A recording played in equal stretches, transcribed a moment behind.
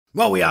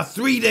Well, we are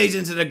 3 days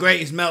into the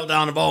greatest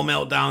meltdown of all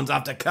meltdowns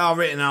after Kyle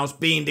Rittenhouse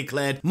being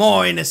declared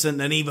more innocent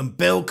than even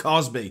Bill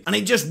Cosby. And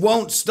it just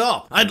won't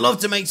stop. I'd love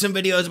to make some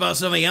videos about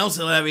something else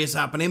hilarious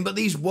happening, but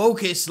these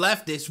wokest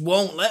leftists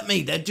won't let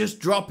me. They're just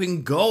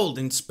dropping gold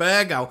in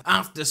Spergo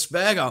after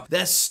Spergo.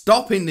 They're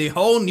stopping the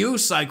whole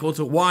news cycle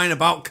to whine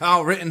about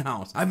Kyle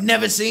Rittenhouse. I've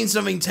never seen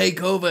something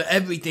take over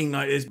everything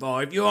like this,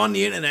 boy. If you're on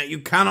the internet, you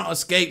cannot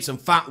escape some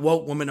fat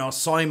woke woman or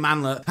soy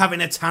manlet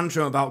having a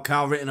tantrum about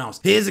Kyle Rittenhouse.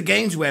 Here's a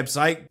games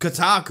website,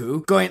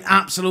 Kotaku, going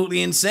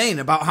absolutely insane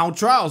about how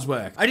trials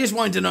work. I just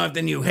wanted to know if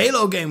the new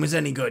Halo game was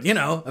any good, you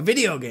know, a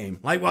video game,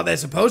 like what they're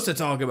supposed to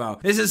talk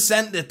about. This has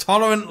sent the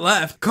tolerant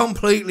left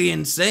completely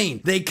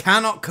insane. They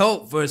cannot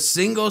cope for a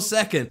single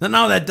second that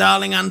now their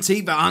darling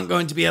Antifa aren't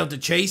going to be able to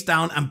chase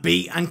down and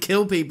beat and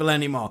kill people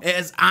anymore. It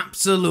has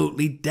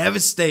absolutely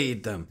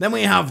devastated them. Then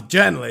we have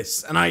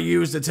journalists, and I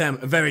use the term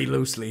very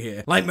loosely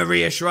here, like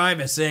Maria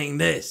Shriver saying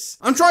this: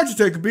 "I'm trying to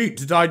take a beat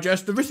to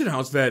digest the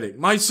Rittenhouse verdict.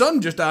 My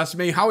son just asked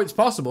me how it's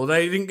possible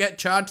that he didn't get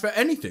charged for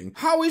anything.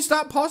 How is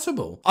that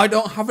possible? I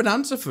don't have an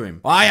answer for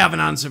him." Well, I have an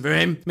answer for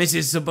him,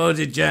 Mrs.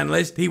 Supposed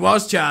Journalist. He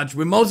was charged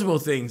with multiple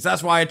things.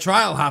 That's why a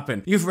trial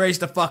happened. You've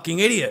raised a fucking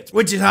idiot.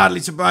 Which is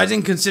hardly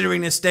surprising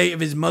considering the state of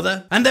his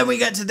mother. And then we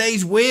get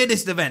today's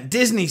weirdest event.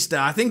 Disney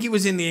star. I think he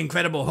was in The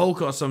Incredible Hulk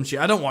or some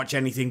shit. I don't watch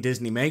anything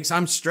Disney makes.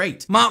 I'm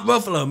straight. Mark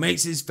Ruffalo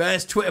makes his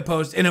first Twitter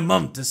post in a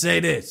month to say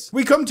this: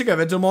 "We come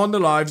together to mourn the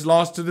lives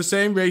lost to the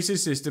same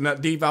racist system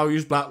that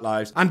devalues black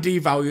lives and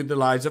devalued the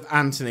lives of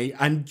Anthony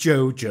and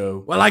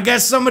Jojo." Well, I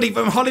guess somebody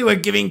from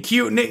Hollywood giving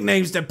cute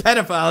nicknames to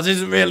pedophiles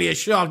isn't really a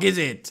shock, is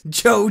it?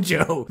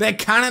 Jojo. They're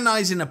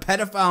canonizing a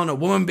pedophile and a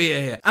woman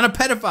beater here. And a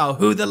pedophile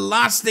who the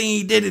last thing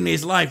he did in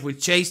his life was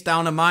chase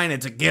down a minor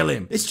to kill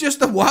him. It's just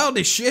the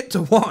wildest shit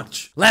to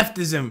watch.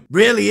 Leftism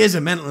really is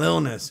a mental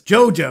illness.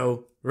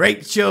 Jojo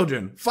raped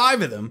children.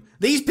 5 of them.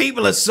 These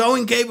people are so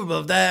incapable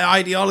of their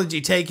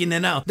ideology taking the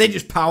L. They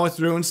just power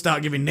through and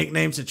start giving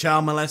nicknames to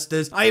child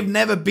molesters. I have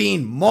never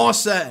been more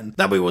certain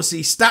that we will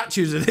see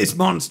statues of this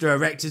monster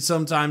erected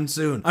sometime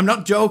soon. I'm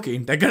not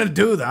joking. They're gonna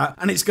do that,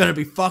 and it's gonna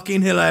be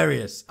fucking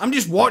hilarious. I'm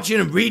just watching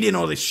and reading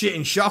all this shit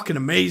in shock and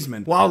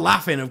amazement, while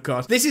laughing, of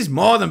course. This is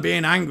more than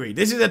being angry.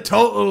 This is a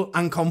total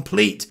and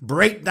complete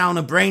breakdown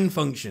of brain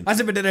function. That's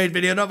it for today's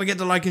video. Don't forget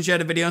to like and share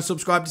the video and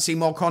subscribe to see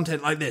more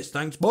content like this.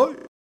 Thanks, bye.